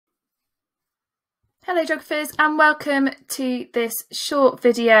Hello geographers, and welcome to this short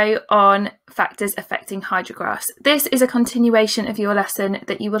video on factors affecting hydrographs. This is a continuation of your lesson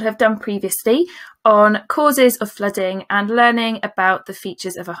that you will have done previously on causes of flooding and learning about the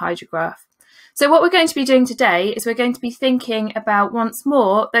features of a hydrograph. So what we're going to be doing today is we're going to be thinking about once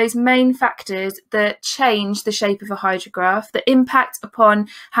more those main factors that change the shape of a hydrograph, that impact upon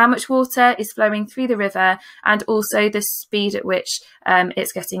how much water is flowing through the river and also the speed at which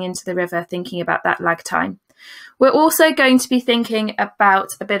it's getting into the river, thinking about that lag time. We're also going to be thinking about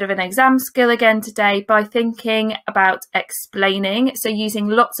a bit of an exam skill again today by thinking about explaining, so using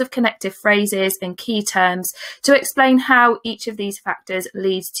lots of connective phrases and key terms to explain how each of these factors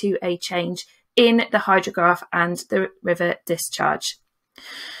leads to a change in the hydrograph and the river discharge.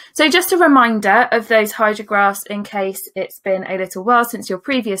 So just a reminder of those hydrographs in case it's been a little while since your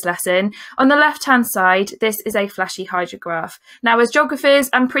previous lesson. On the left hand side, this is a flashy hydrograph. Now, as geographers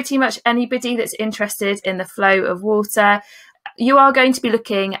and pretty much anybody that's interested in the flow of water, you are going to be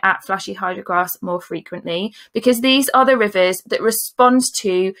looking at flashy hydrographs more frequently because these are the rivers that respond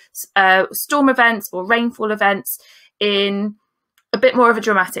to storm events or rainfall events in a bit more of a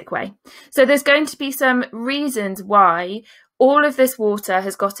dramatic way. So there's going to be some reasons why all of this water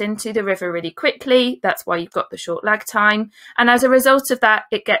has got into the river really quickly. That's why you've got the short lag time. And as a result of that,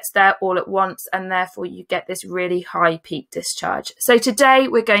 it gets there all at once, and therefore you get this really high peak discharge. So today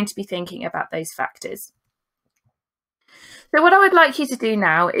we're going to be thinking about those factors. So what I would like you to do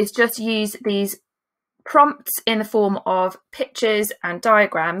now is just use these prompts in the form of pictures and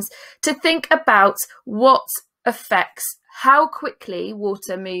diagrams to think about what affects how quickly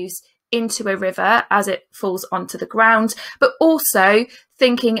water moves into a river as it falls onto the ground, but also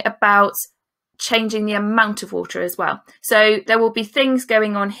thinking about changing the amount of water as well. So there will be things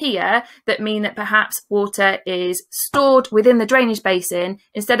going on here that mean that perhaps water is stored within the drainage basin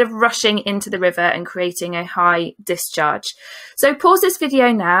instead of rushing into the river and creating a high discharge. So pause this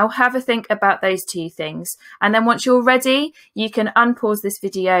video now, have a think about those two things, and then once you're ready, you can unpause this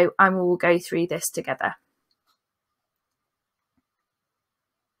video and we'll go through this together.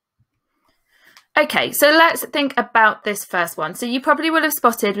 Okay, so let's think about this first one. So you probably will have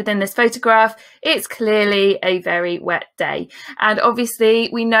spotted within this photograph, it's clearly a very wet day. And obviously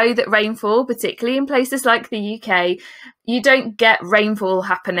we know that rainfall, particularly in places like the UK, you don't get rainfall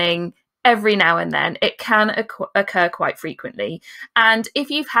happening every now and then. It can occur quite frequently. And if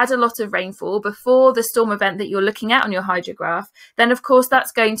you've had a lot of rainfall before the storm event that you're looking at on your hydrograph, then of course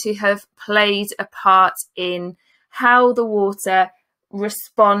that's going to have played a part in how the water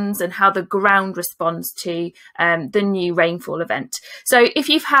responds and how the ground responds to the new rainfall event. So if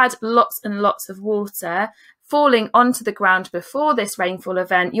you've had lots and lots of water falling onto the ground before this rainfall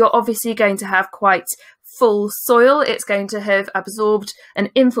event, you're obviously going to have quite full soil. It's going to have absorbed and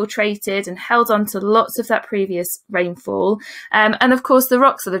infiltrated and held on to lots of that previous rainfall. And of course, the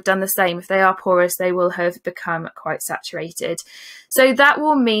rocks will have done the same. If they are porous, they will have become quite saturated. So that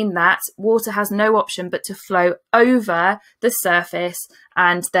will mean that water has no option but to flow over the surface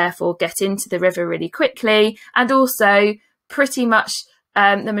and therefore get into the river really quickly. And also pretty much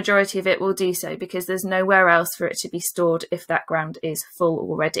the majority of it will do so because there's nowhere else for it to be stored if that ground is full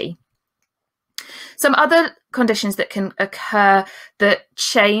already. Some other conditions that can occur that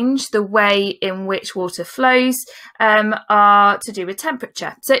change the way in which water flows are to do with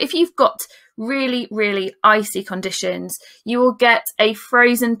temperature. So if you've got really, really icy conditions, you will get a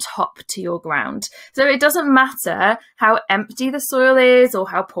frozen top to your ground. So it doesn't matter how empty the soil is or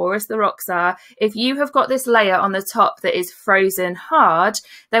how porous the rocks are. If you have got this layer on the top that is frozen hard,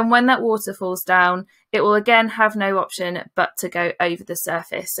 then when that water falls down, it will again have no option but to go over the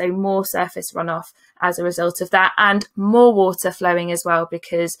surface. So more surface runoff as a result of that, and more water flowing as well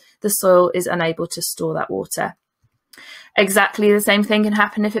because the soil is unable to store that water. Exactly the same thing can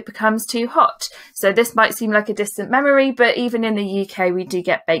happen if it becomes too hot. So this might seem like a distant memory, but even in the UK we do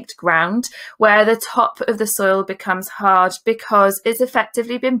get baked ground where the top of the soil becomes hard because it's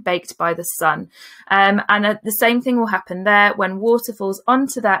effectively been baked by the sun. And the same thing will happen there when water falls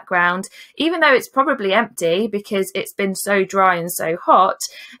onto that ground. Even though it's probably empty because it's been so dry and so hot,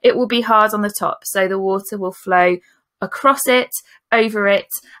 it will be hard on the top. So the water will flow across it, over it,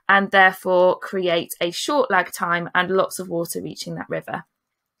 and therefore create a short lag time and lots of water reaching that river.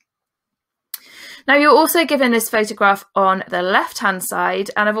 Now you're also given this photograph on the left hand side,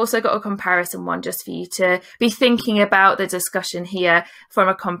 and I've also got a comparison one just for you to be thinking about the discussion here from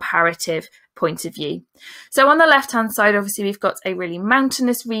a comparative point of view. So on the left hand side, obviously we've got a really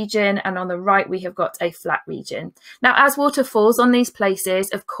mountainous region, and on the right we have got a flat region. Now as water falls on these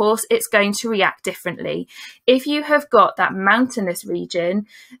places, of course it's going to react differently. If you have got that mountainous region,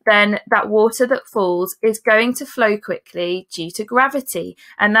 then that water that falls is going to flow quickly due to gravity,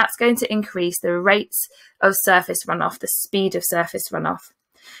 and that's going to increase the rates of surface runoff, the speed of surface runoff.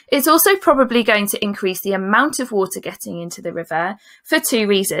 It's also probably going to increase the amount of water getting into the river for two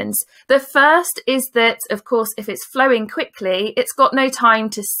reasons. The first is that, of course, if it's flowing quickly, it's got no time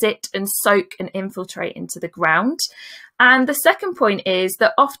to sit and soak and infiltrate into the ground. And the second point is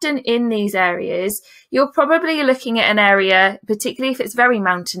that often in these areas, you're probably looking at an area, particularly if it's very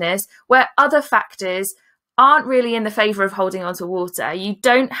mountainous, where other factors aren't really in the favour of holding onto water. You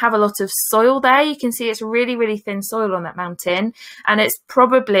don't have a lot of soil there. You can see it's really, really thin soil on that mountain, and it's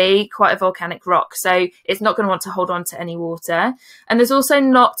probably quite a volcanic rock, so it's not going to want to hold on to any water. And there's also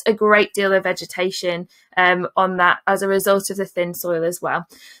not a great deal of vegetation on that as a result of the thin soil as well.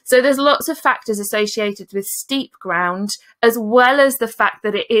 So there's lots of factors associated with steep ground, as well as the fact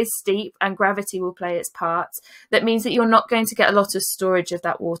that it is steep and gravity will play its part. That means that you're not going to get a lot of storage of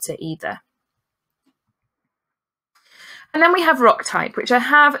that water either. And then we have rock type, which I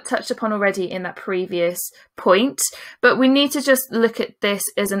have touched upon already in that previous point, but we need to just look at this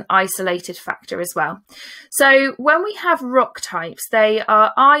as an isolated factor as well. So when we have rock types, they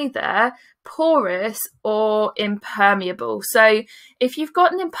are either porous or impermeable. So if you've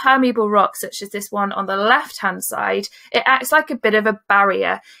got an impermeable rock, such as this one on the left hand side, it acts like a bit of a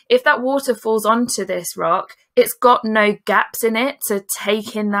barrier. If that water falls onto this rock, it's got no gaps in it to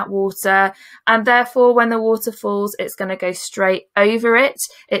take in that water, and therefore when the water falls, it's going to go straight over it.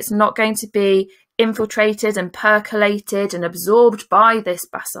 It's not going to be infiltrated and percolated and absorbed by this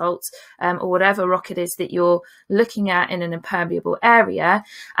basalt or whatever rock it is that you're looking at in an impermeable area,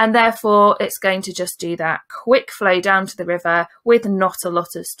 and therefore it's going to just do that quick flow down to the river with not a lot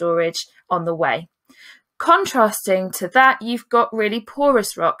of storage on the way. Contrasting to that, you've got really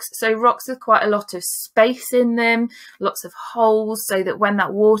porous rocks. So rocks with quite a lot of space in them, lots of holes, so that when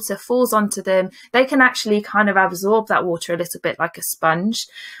that water falls onto them, they can actually kind of absorb that water a little bit like a sponge.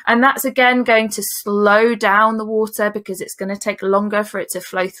 And that's again going to slow down the water because it's going to take longer for it to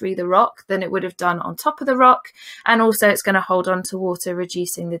flow through the rock than it would have done on top of the rock. And also it's going to hold on to water,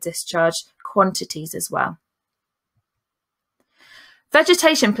 reducing the discharge quantities as well.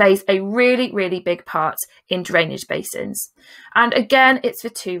 Vegetation plays a really, really big part in drainage basins. And again, it's for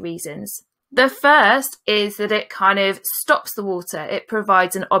two reasons. The first is that it kind of stops the water. It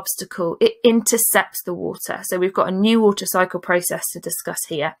provides an obstacle. It intercepts the water. So we've got a new water cycle process to discuss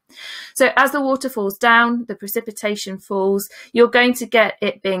here. So as the water falls down, the precipitation falls, you're going to get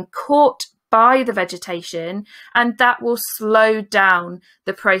it being caught by the vegetation, and that will slow down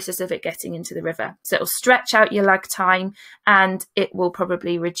the process of it getting into the river. So it'll stretch out your lag time, and it will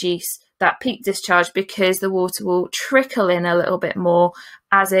probably reduce that peak discharge because the water will trickle in a little bit more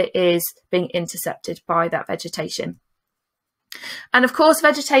as it is being intercepted by that vegetation. And of course,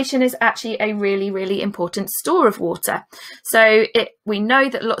 vegetation is actually a really, really important store of water. So we know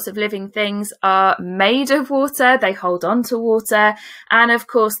that lots of living things are made of water, they hold on to water, and of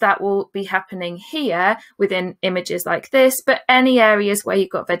course that will be happening here within images like this, but any areas where you've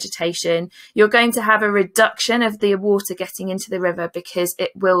got vegetation, you're going to have a reduction of the water getting into the river because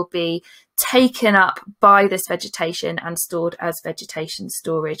it will be taken up by this vegetation and stored as vegetation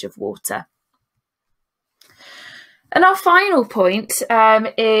storage of water. And our final point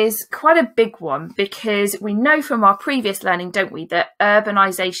is quite a big one, because we know from our previous learning, don't we, that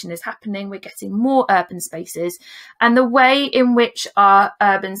urbanisation is happening. We're getting more urban spaces, and the way in which our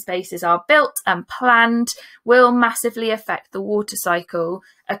urban spaces are built and planned will massively affect the water cycle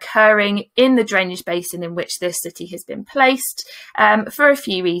occurring in the drainage basin in which this city has been placed, for a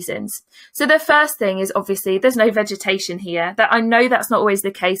few reasons. So the first thing is obviously there's no vegetation here. That I know that's not always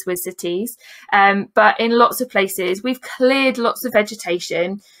the case with cities, but in lots of places we've cleared lots of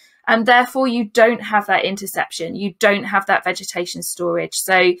vegetation, and therefore you don't have that interception, you don't have that vegetation storage.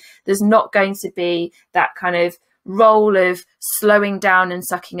 So there's not going to be that kind of role of slowing down and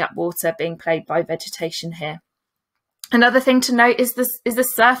sucking up water being played by vegetation here. Another thing to note is the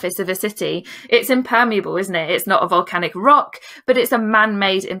surface of a city. It's impermeable, isn't it? It's not a volcanic rock, but it's a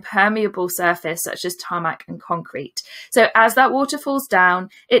man-made impermeable surface such as tarmac and concrete. So as that water falls down,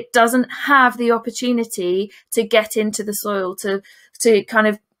 it doesn't have the opportunity to get into the soil to kind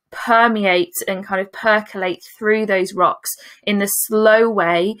of permeate and kind of percolate through those rocks in the slow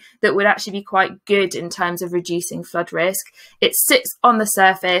way that would actually be quite good in terms of reducing flood risk. It sits on the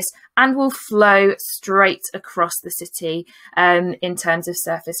surface and will flow straight across the city in terms of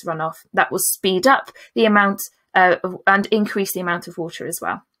surface runoff. That will speed up the amount and increase the amount of water as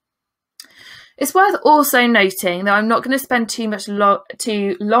well. It's worth also noting, though I'm not going to spend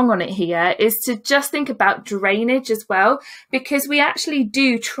too long on it here, is to just think about drainage as well, because we actually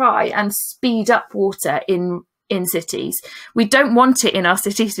do try and speed up water in cities. We don't want it in our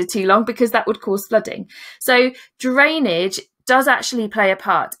cities for too long because that would cause flooding. So drainage does actually play a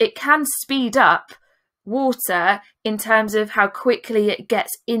part. It can speed up water in terms of how quickly it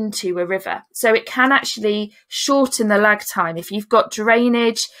gets into a river. So it can actually shorten the lag time. If you've got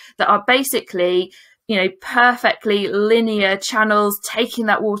drainage that are basically, you know, perfectly linear channels taking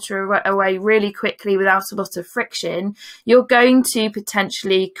that water away really quickly without a lot of friction, you're going to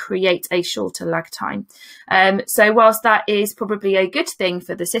potentially create a shorter lag time. So whilst that is probably a good thing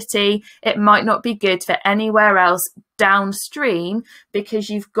for the city, it might not be good for anywhere else downstream because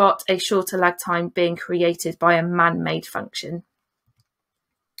you've got a shorter lag time being created by a man-made function.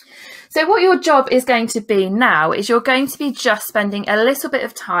 So what your job is going to be now is you're going to be just spending a little bit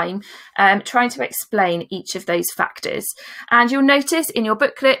of time trying to explain each of those factors. And you'll notice in your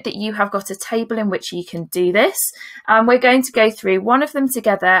booklet that you have got a table in which you can do this. We're going to go through one of them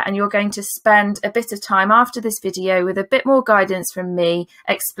together, and you're going to spend a bit of time after this video with a bit more guidance from me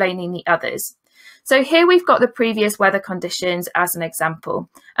explaining the others. So here we've got the previous weather conditions as an example,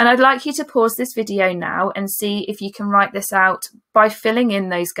 and I'd like you to pause this video now and see if you can write this out by filling in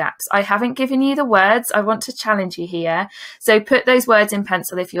those gaps. I haven't given you the words, I want to challenge you here, so put those words in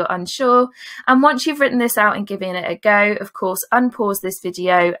pencil if you're unsure, and once you've written this out and given it a go, of course, unpause this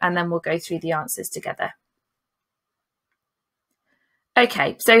video and then we'll go through the answers together.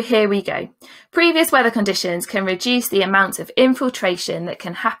 Okay, so here we go. Previous weather conditions can reduce the amount of infiltration that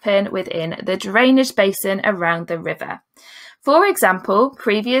can happen within the drainage basin around the river. For example,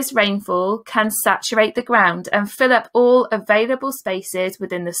 previous rainfall can saturate the ground and fill up all available spaces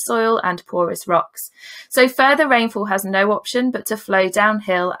within the soil and porous rocks. So further rainfall has no option but to flow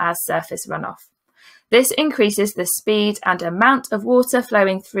downhill as surface runoff. This increases the speed and amount of water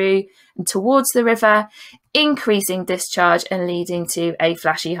flowing through and towards the river, increasing discharge and leading to a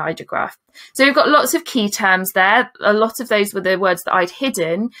flashy hydrograph. So we've got lots of key terms there. A lot of those were the words that I'd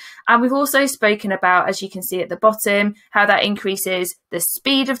hidden. And we've also spoken about, as you can see at the bottom, how that increases the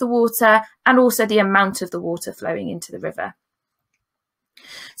speed of the water and also the amount of the water flowing into the river.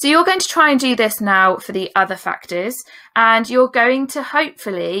 So you're going to try and do this now for the other factors, and you're going to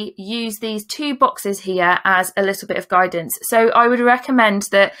hopefully use these two boxes here as a little bit of guidance. So I would recommend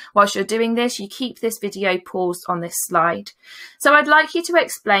that whilst you're doing this, you keep this video paused on this slide. So I'd like you to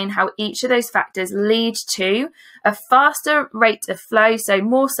explain how each of those factors lead to a faster rate of flow, so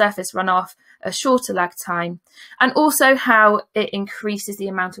more surface runoff, a shorter lag time, and also how it increases the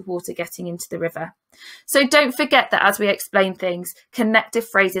amount of water getting into the river. So don't forget that as we explain things, connective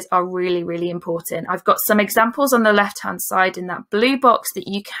phrases are really, really important. I've got some examples on the left-hand side in that blue box that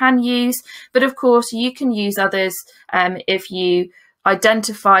you can use, but of course you can use others if you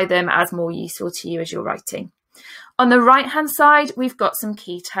identify them as more useful to you as you're writing. On the right-hand side, we've got some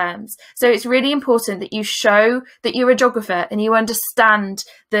key terms. So it's really important that you show that you're a geographer and you understand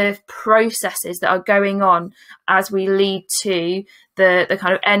the processes that are going on as we lead to the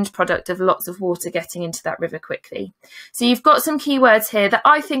kind of end product of lots of water getting into that river quickly. So you've got some keywords here that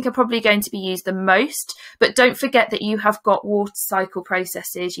I think are probably going to be used the most, but don't forget that you have got water cycle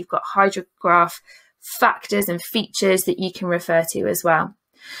processes, you've got hydrograph factors and features that you can refer to as well.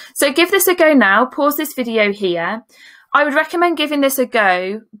 So give this a go now, pause this video here. I would recommend giving this a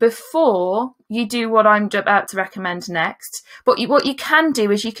go before you do what I'm about to recommend next. But what you can do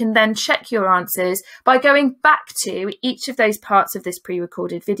is you can then check your answers by going back to each of those parts of this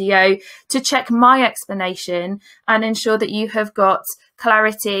pre-recorded video to check my explanation and ensure that you have got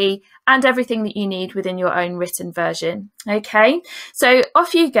clarity and everything that you need within your own written version. Okay, so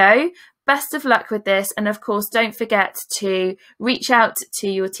off you go. Best of luck with this, and of course don't forget to reach out to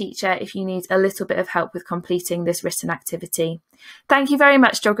your teacher if you need a little bit of help with completing this written activity. Thank you very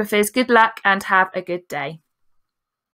much, geographers. Good luck and have a good day.